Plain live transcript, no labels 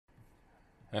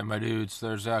Hey, my dudes,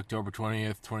 Thursday, October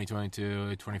 20th,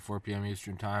 2022, 8:24 p.m.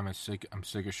 Eastern Time. I'm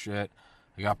sick of shit.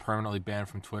 I got permanently banned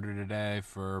from Twitter today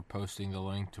for posting the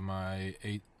link to my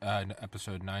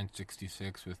episode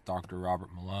 966 with Dr. Robert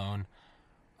Malone.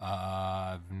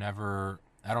 I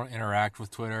don't interact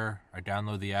with Twitter. I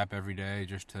download the app every day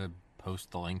just to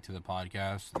post the link to the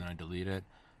podcast, and then I delete it.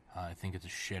 I think it's a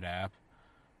shit app,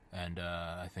 and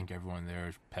I think everyone there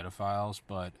is pedophiles,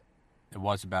 but it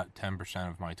was about 10%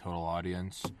 of my total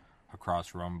audience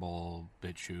across Rumble,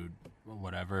 BitChute,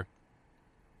 whatever.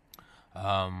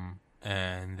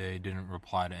 And they didn't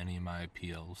reply to any of my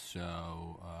appeals,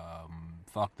 so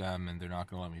fuck them, and they're not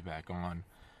going to let me back on.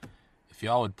 If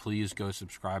y'all would please go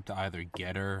subscribe to either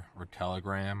GETTR or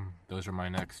Telegram, those are my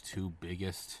next two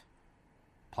biggest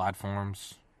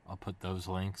platforms. I'll put those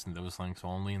links and those links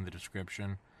only in the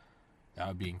description. That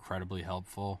would be incredibly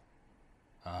helpful.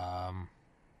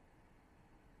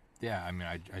 Yeah, I mean,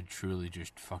 I truly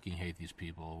just fucking hate these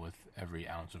people with every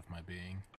ounce of my being.